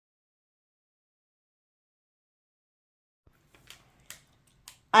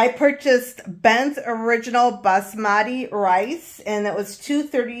I purchased Ben's Original Basmati rice, and it was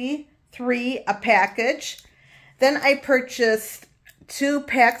 $2.33 a package. Then I purchased 2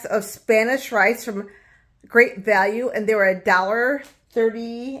 packs of Spanish rice from Great Value, and they were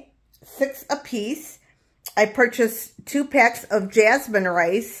 $1.36 a piece. I purchased 2 packs of jasmine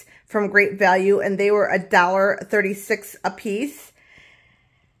rice from Great Value, and they were $1.36 a piece.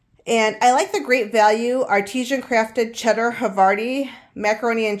 And I like the Great Value Artesian Crafted Cheddar Havarti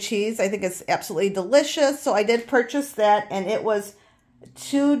macaroni and cheese. I think it's absolutely delicious. So I did purchase that, and it was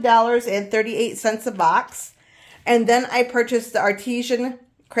 $2.38 a box. And then I purchased the Artesian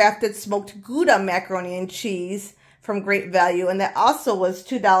Crafted Smoked Gouda macaroni and cheese from Great Value, and that also was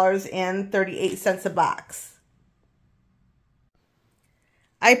 $2.38 a box.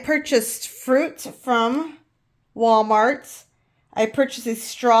 I purchased fruit from Walmart. I purchased these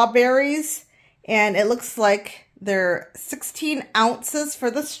strawberries, and it looks like they're 16 ounces for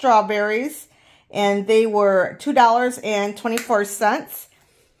the strawberries, and they were $2.24.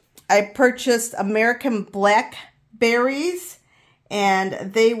 I purchased American blackberries,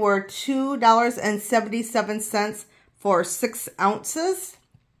 and they were $2.77 for 6 ounces.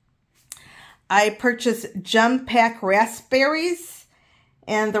 I purchased Gem Pack raspberries,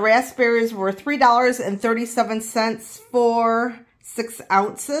 and the raspberries were $3.37 for 6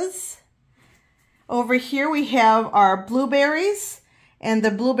 ounces. Over here we have our blueberries, and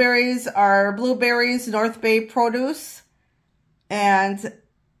the blueberries are Blueberries North Bay Produce, and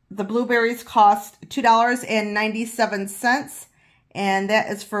the blueberries cost $2.97, and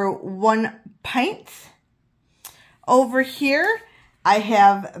that is for 1 pint. Over here I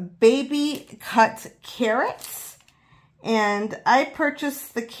have baby cut carrots. And I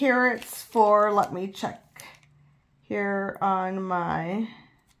purchased the carrots for, let me check here on my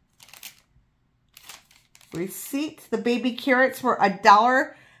receipt. The baby carrots were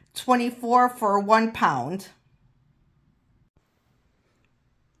 $1.24 for 1 pound.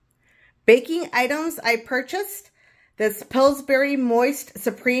 Baking items I purchased. This Pillsbury Moist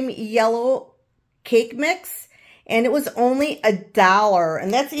Supreme Yellow Cake Mix. And it was only $1,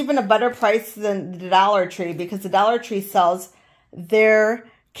 and that's even a better price than the Dollar Tree, because the Dollar Tree sells their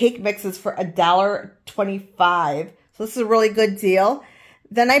cake mixes for $1.25. So this is a really good deal.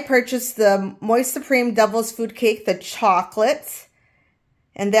 Then I purchased the Moist Supreme Devil's Food Cake, the chocolate,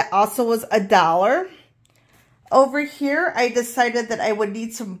 and that also was $1. Over here, I decided that I would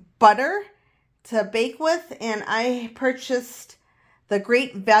need some butter to bake with, and I purchased the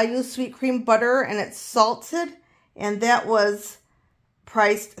Great Value Sweet Cream Butter, and it's salted. And that was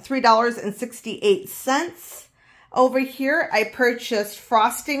priced $3.68. Over here, I purchased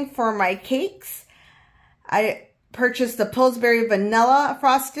frosting for my cakes. I purchased the Pillsbury Vanilla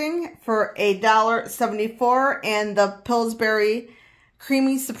frosting for $1.74 and the Pillsbury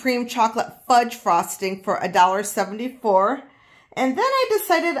Creamy Supreme Chocolate Fudge frosting for $1.74. And then I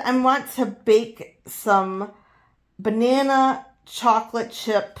decided I want to bake some banana chocolate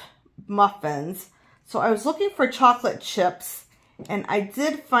chip muffins. So I was looking for chocolate chips, and I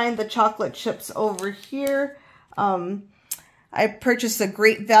did find the chocolate chips over here. I purchased a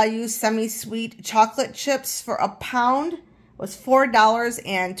Great Value semi-sweet chocolate chips for a pound. It was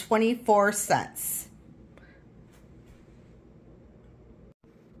 $4.24.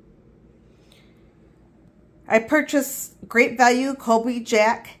 I purchased Great Value Colby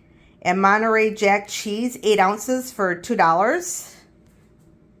Jack and Monterey Jack cheese, 8 ounces for $2.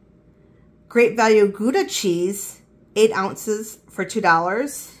 Great Value Gouda cheese, 8 ounces for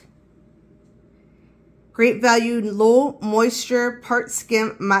 $2. Great Value Low Moisture Part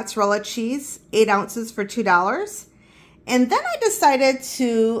Skim Mozzarella cheese, 8 ounces for $2. And then I decided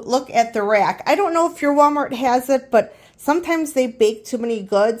to look at the rack. I don't know if your Walmart has it, but sometimes they bake too many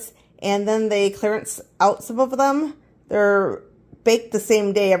goods and then they clearance out some of them. They're baked the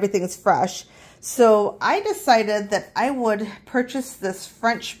same day, everything's fresh. So I decided that I would purchase this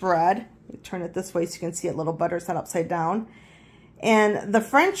French bread. Turn it this way so you can see it a little better. It's not upside down. And the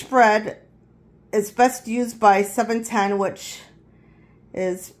French bread is best used by 710, which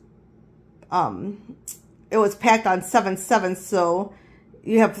is, it was packed on 7/7, so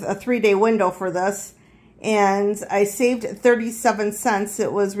you have a 3-day window for this. And I saved 37 cents.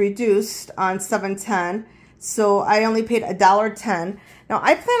 It was reduced on 710, so I only paid $1.10. Now,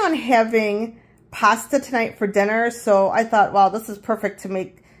 I plan on having pasta tonight for dinner, so I thought, wow, this is perfect to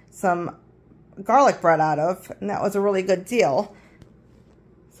make some garlic bread out of, and that was a really good deal.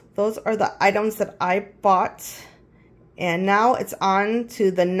 So those are the items that I bought, and now it's on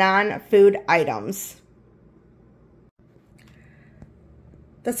to the non-food items.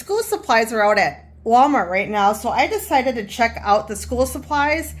 The school supplies are out at Walmart right now, so I decided to check out the school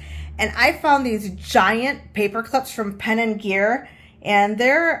supplies, and I found these giant paper clips from Pen & Gear, and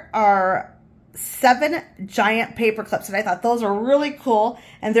there are 7 giant paper clips, and I thought those are really cool,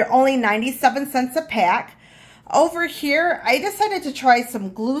 and they're only 97 cents a pack. Over here, I decided to try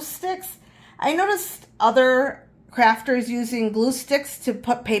some glue sticks. I noticed other crafters using glue sticks to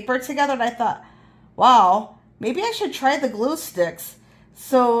put paper together, and I thought, wow, maybe I should try the glue sticks.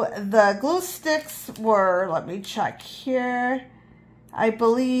 So the glue sticks were, let me check here, I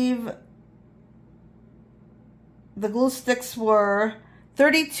believe the glue sticks were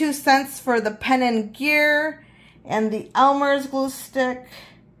 32 cents for the Pen & Gear, and the Elmer's glue stick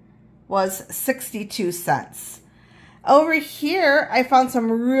was 62 cents. Over here, I found some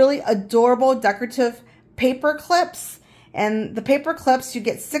really adorable decorative paper clips. And the paper clips, you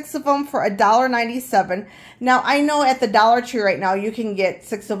get 6 of them for $1.97. Now, I know at the Dollar Tree right now, you can get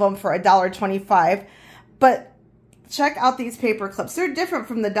 6 of them for $1.25. But check out these paper clips. They're different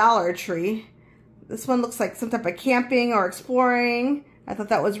from the Dollar Tree. This one looks like some type of camping or exploring. I thought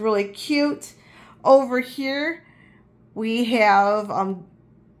that was really cute. Over here, we have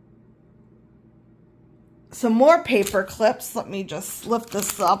some more paper clips. Let me just lift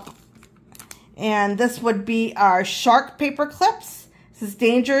this up. And this would be our shark paper clips. This is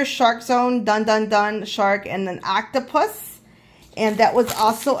Danger, Shark Zone, Dun Dun Dun, Shark, and then Octopus. And that was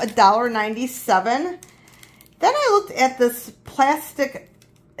also $1.97. Then I looked at this plastic.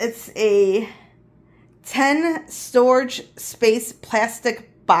 It's a 10 storage space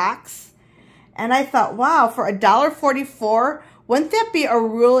plastic box. And I thought, wow, for $1.44, wouldn't that be a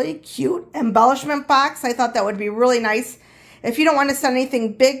really cute embellishment box? I thought that would be really nice. If you don't want to send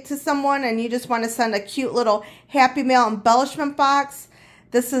anything big to someone and you just want to send a cute little Happy Mail embellishment box,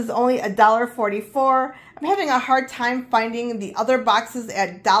 this is only $1.44. I'm having a hard time finding the other boxes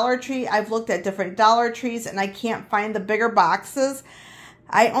at Dollar Tree. I've looked at different Dollar Trees and I can't find the bigger boxes.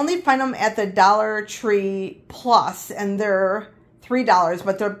 I only find them at the Dollar Tree Plus, and they're $3,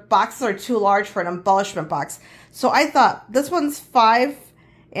 but their boxes are too large for an embellishment box. So I thought this one's 5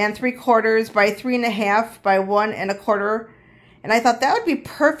 3/4 by 3.5 by 1 1/4. And I thought that would be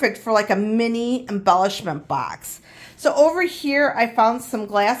perfect for like a mini embellishment box. So over here, I found some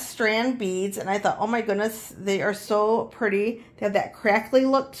glass strand beads, and I thought, oh my goodness, they are so pretty. They have that crackly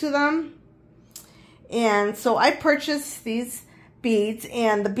look to them. And so I purchased these beads,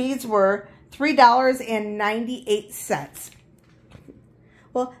 and the beads were $3.98.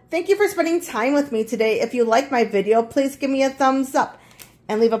 Well, thank you for spending time with me today. If you like my video, please give me a thumbs up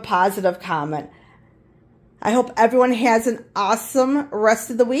and leave a positive comment. I hope everyone has an awesome rest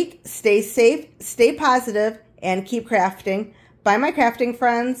of the week. Stay safe, stay positive, and keep crafting. Bye, my crafting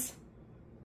friends.